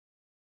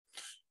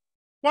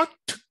What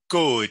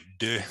good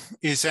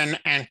is an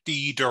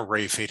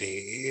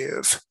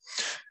antiderivative?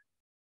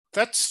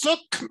 Let's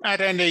look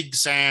at an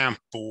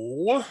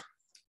example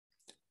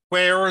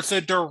where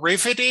the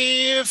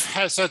derivative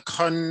has a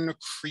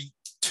concrete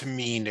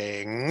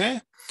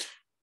meaning.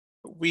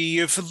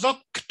 We've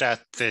looked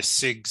at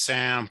this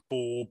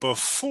example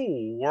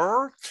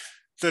before.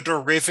 The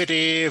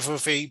derivative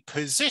of a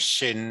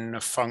position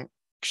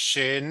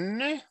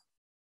function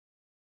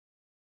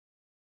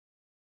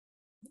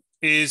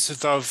is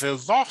the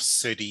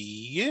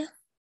velocity.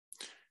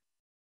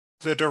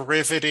 The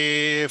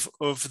derivative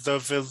of the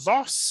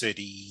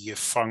velocity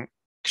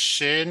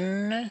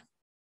function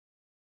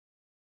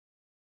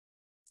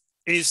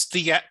is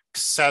the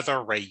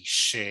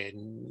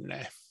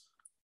acceleration.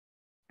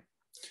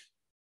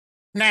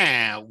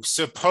 Now,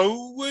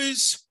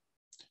 suppose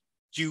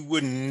you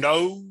would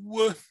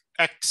know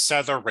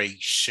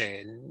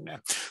acceleration.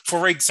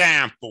 For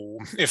example,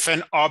 if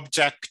an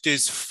object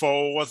is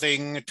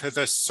falling to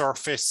the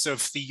surface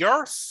of the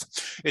Earth,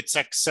 its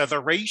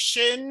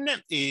acceleration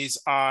is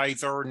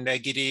either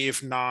negative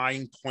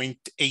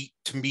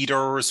 9.8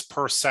 meters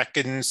per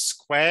second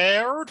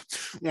squared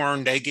or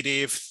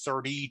negative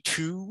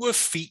 32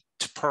 feet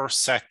per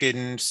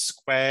second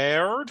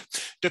squared,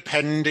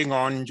 depending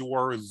on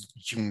your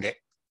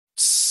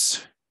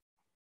units.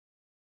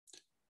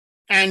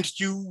 And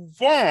you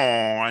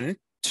want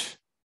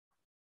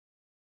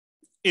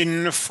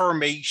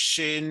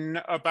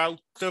information about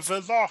the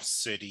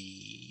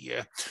velocity,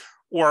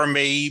 or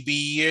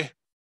maybe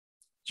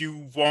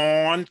you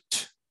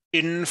want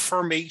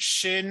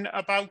information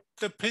about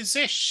the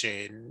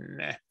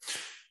position.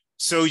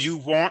 So you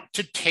want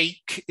to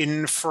take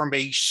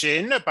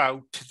information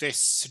about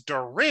this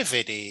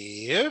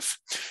derivative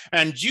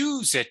and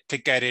use it to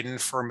get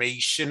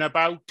information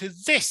about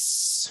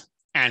this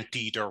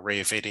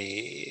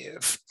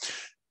antiderivative.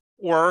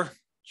 Or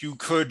you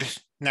could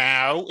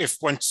now, if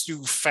once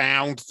you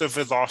found the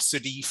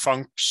velocity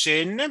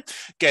function,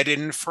 get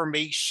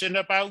information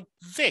about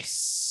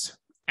this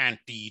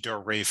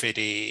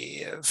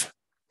antiderivative.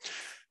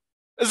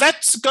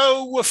 Let's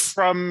go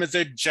from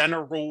the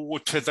general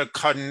to the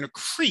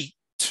concrete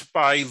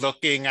by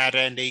looking at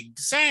an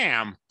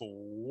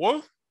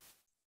example.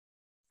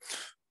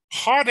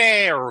 Hot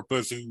air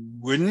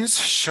balloons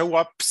show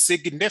up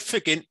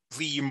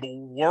significantly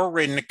more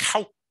in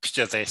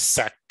calculus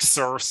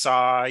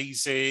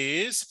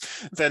exercises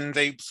than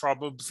they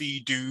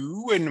probably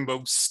do in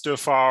most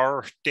of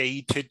our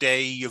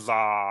day-to-day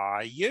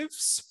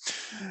lives.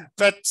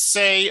 Let's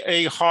say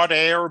a hot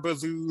air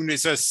balloon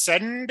is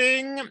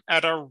ascending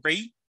at a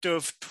rate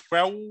of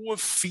 12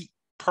 feet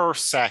per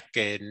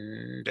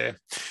second.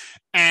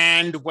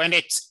 And when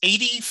it's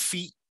 80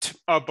 feet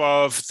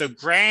above the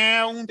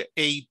ground,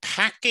 a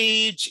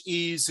package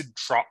is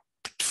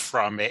dropped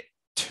from it.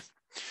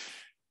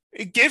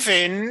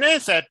 Given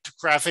that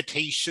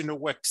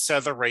gravitational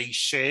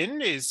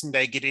acceleration is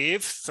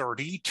negative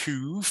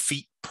 32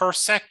 feet per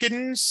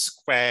second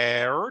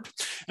squared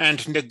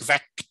and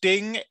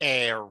neglecting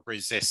air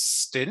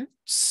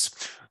resistance,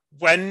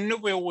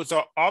 when will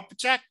the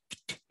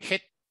object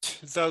hit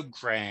the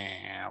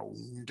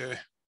ground?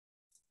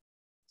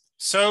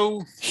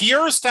 So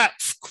here's that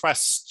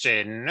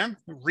question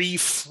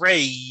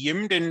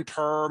reframed in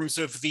terms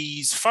of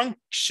these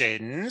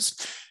functions.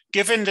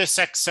 Given this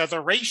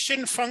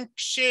acceleration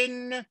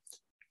function,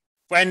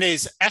 when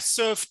is s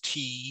of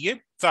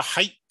t the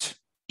height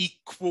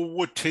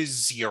equal to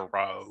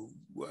 0?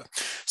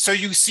 So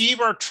you see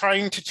we're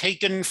trying to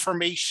take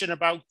information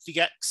about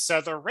the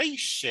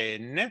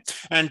acceleration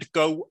and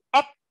go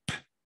up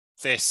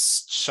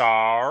this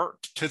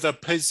chart to the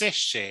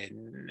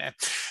position.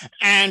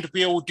 And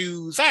we'll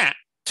do that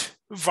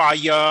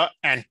via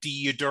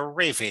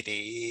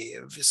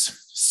antiderivatives.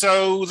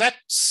 So let's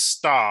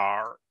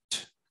start.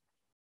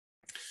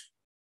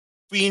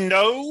 We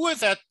know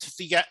that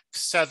the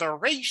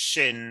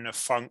acceleration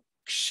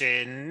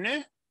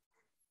function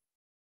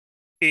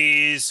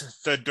is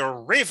the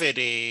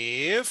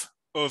derivative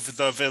of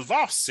the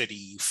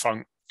velocity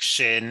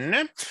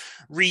function.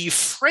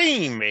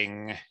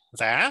 Reframing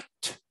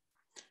that,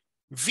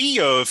 v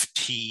of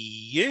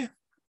t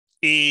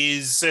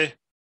is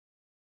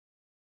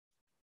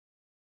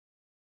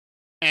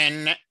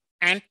an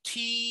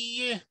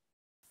antiderivative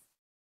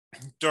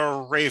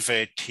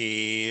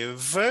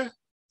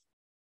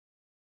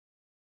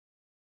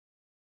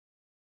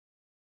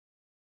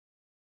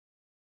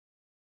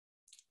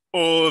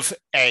of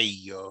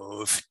a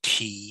of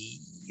t.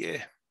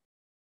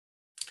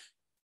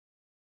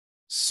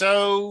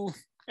 So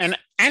an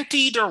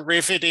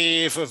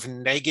antiderivative of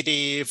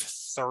negative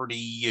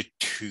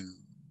 32.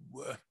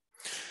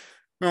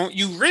 Well,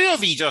 you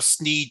really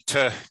just need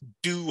to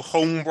do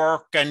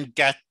homework and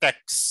get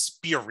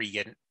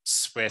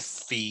experience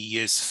with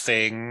these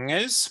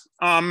things.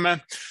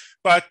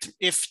 But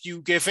if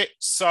you give it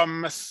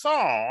some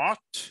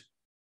thought,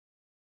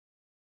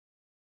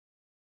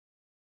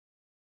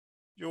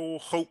 you'll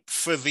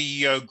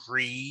hopefully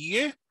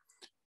agree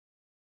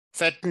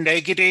that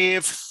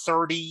negative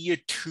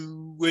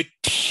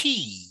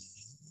 32t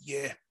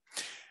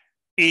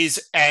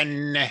is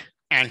an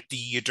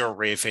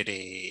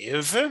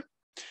antiderivative.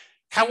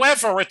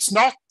 However, it's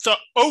not the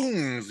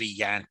only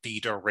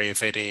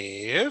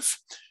antiderivative,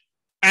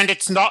 and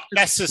it's not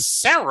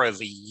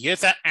necessarily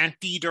the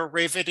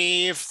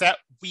antiderivative that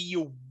we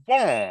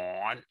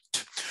want.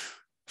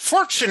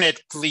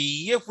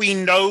 Fortunately, we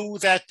know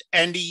that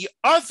any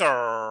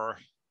other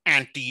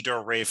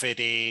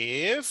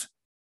antiderivative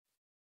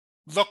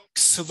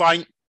looks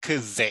like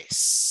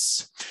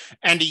this.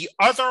 Any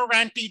other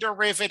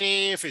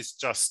antiderivative is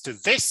just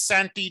this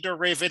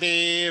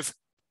antiderivative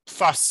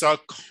plus a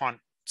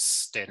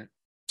constant.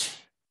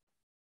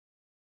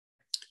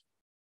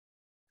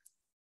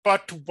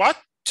 But what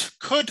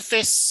could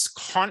this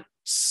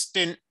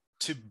constant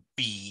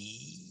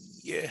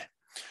be?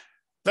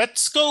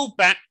 Let's go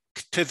back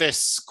to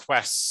this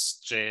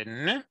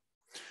question.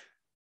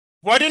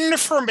 What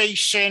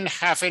information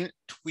haven't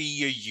we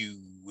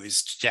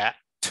used yet?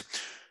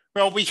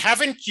 Well, we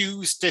haven't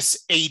used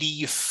this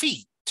 80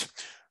 feet,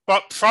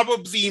 but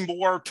probably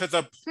more to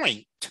the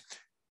point.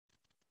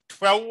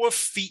 12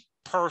 feet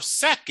per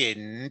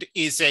second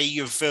is a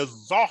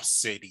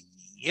velocity.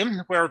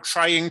 We're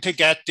trying to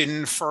get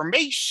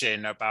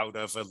information about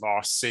a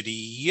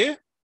velocity.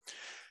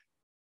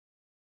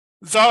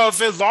 The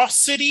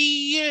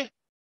velocity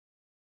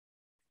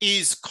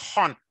is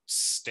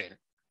constant.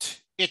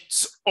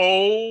 It's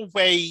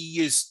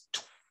always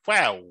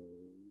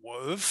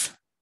 12.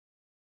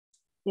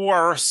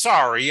 Or,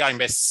 sorry, I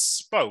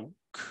misspoke.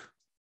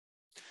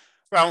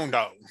 Well,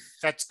 no,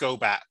 let's go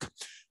back.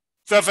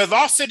 The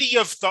velocity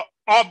of the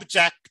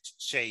object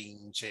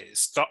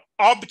changes. The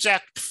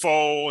object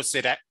falls,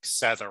 it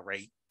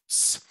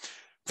accelerates.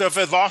 The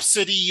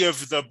velocity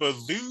of the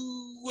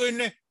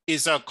balloon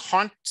is a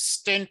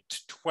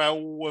constant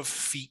 12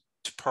 feet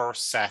per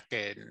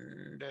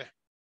second.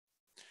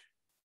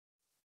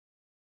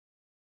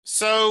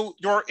 So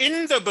you're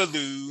in the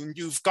balloon,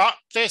 you've got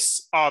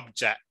this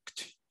object,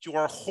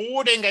 you're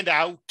holding it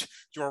out,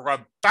 you're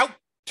about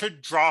to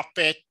drop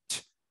it.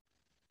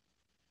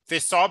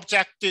 This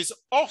object is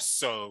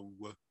also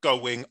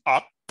going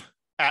up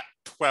at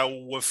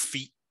 12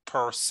 feet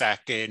per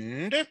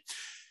second.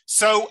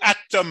 So at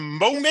the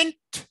moment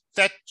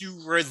that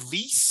you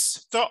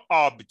release the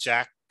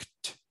object,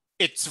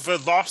 its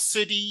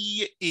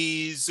velocity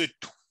is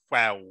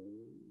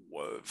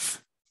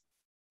 12.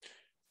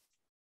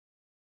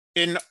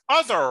 In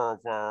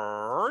other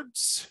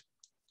words,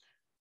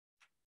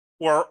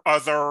 or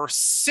other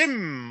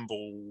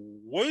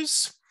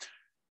symbols,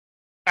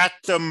 at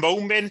the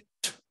moment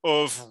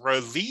of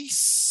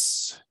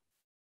release,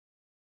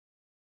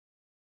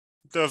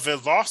 the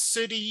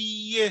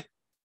velocity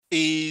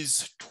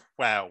is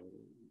 12.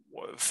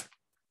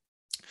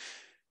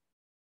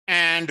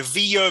 And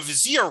v of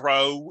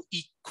 0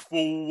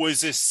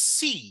 equals a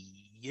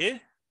c.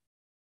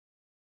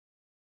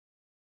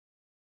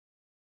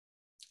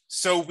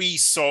 So we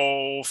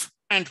solve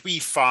and we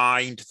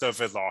find the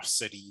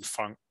velocity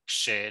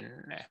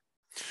function.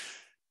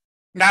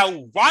 Now,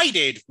 why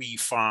did we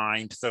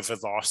find the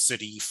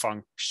velocity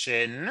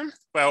function?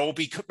 Well,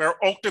 because we're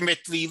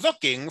ultimately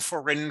looking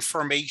for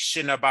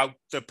information about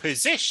the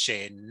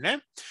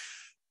position.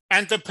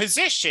 And the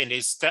position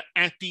is the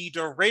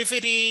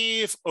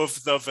antiderivative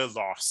of the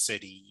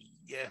velocity.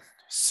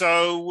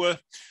 So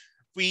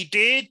we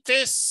did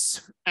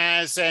this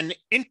as an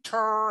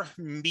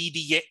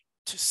intermediate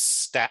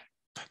step.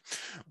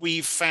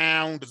 We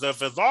found the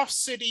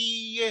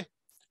velocity.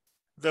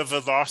 The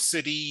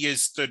velocity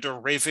is the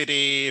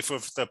derivative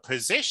of the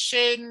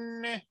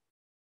position.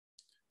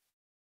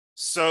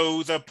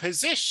 So the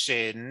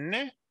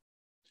position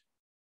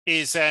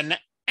is an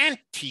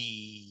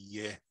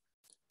antiderivative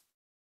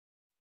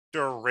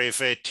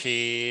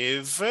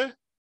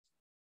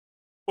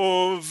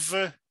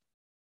of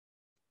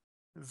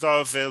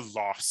the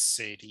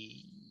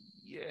velocity.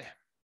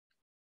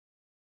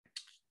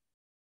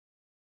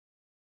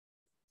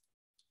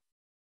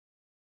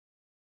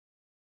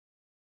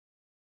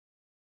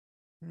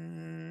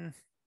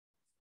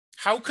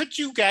 How could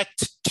you get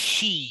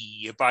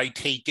t by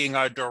taking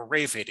a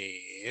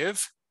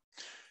derivative?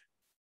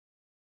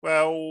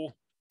 Well,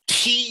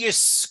 t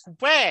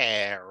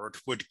squared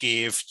would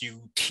give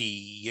you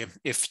t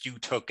if you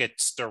took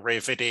its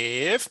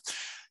derivative.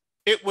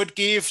 It would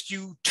give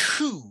you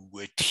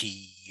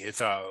 2t,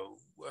 though,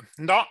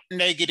 not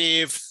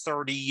negative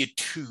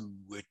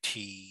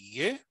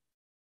 32t.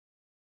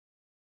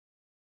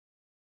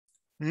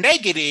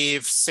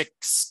 Negative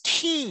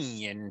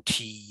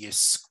 16t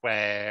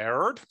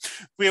squared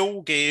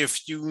will give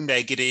you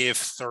negative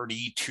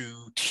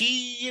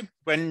 32t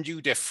when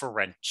you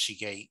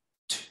differentiate.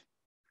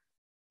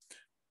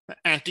 The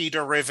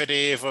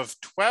antiderivative of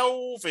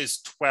 12 is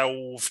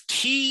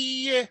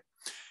 12t.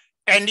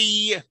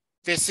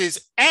 This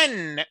is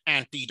an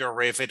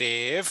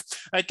antiderivative.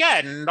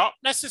 Again, not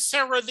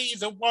necessarily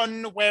the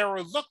one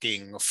we're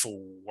looking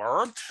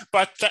for,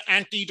 but the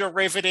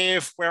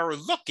antiderivative we're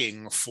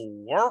looking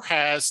for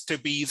has to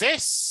be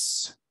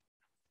this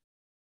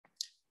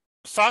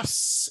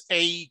plus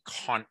a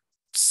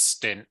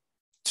constant.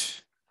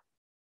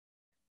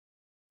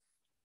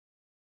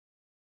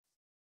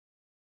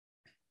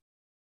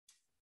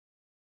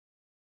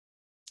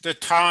 the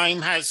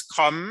time has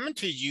come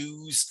to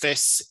use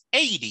this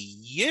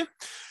 80.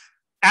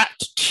 At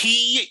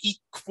t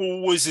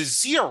equals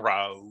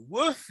 0,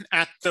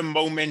 at the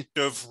moment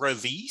of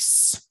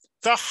release,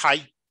 the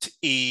height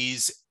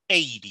is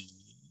 80.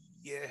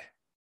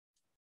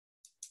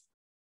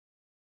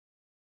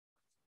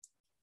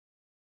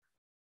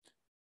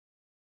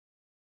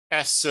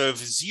 S of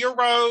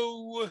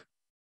 0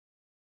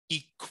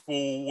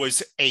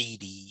 equals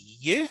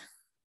 80.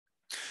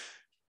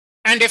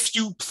 And if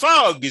you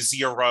plug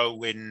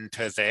 0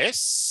 into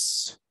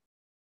this,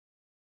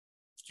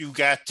 you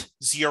get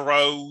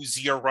 0,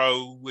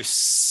 0,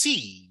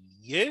 C.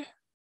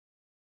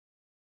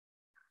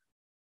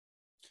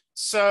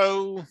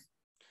 So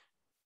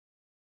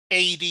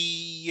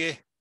 80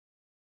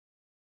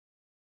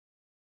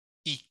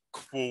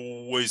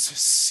 equals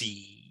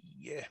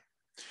C.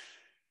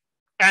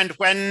 And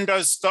when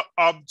does the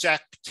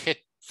object hit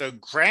the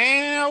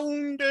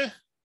ground?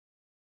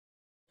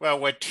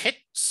 Well, it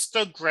hits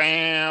the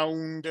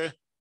ground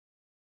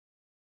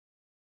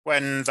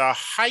when the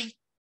height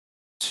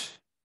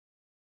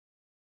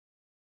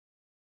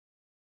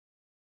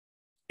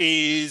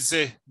is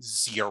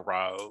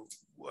 0.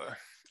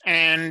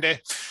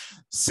 And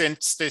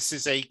since this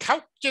is a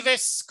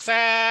calculus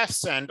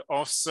class, and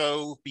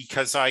also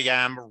because I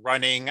am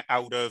running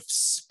out of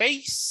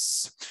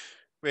space,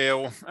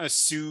 we'll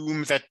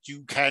assume that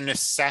you can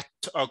set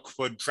a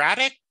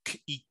quadratic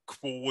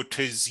equal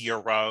to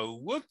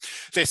 0.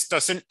 This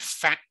doesn't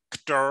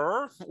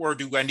factor or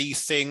do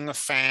anything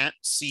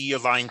fancy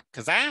like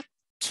that.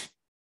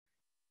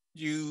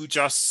 You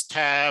just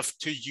have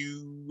to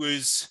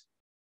use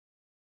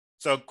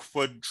the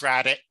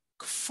quadratic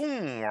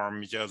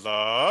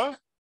formula.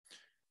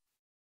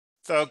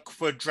 The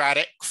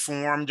quadratic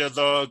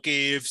formula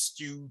gives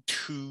you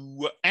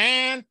 2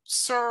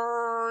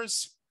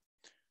 answers,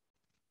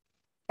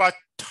 but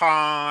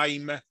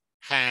time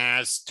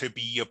has to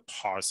be a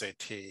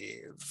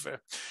positive.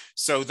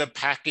 So the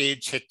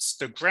package hits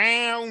the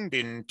ground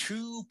in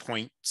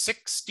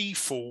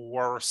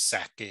 2.64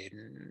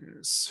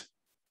 seconds.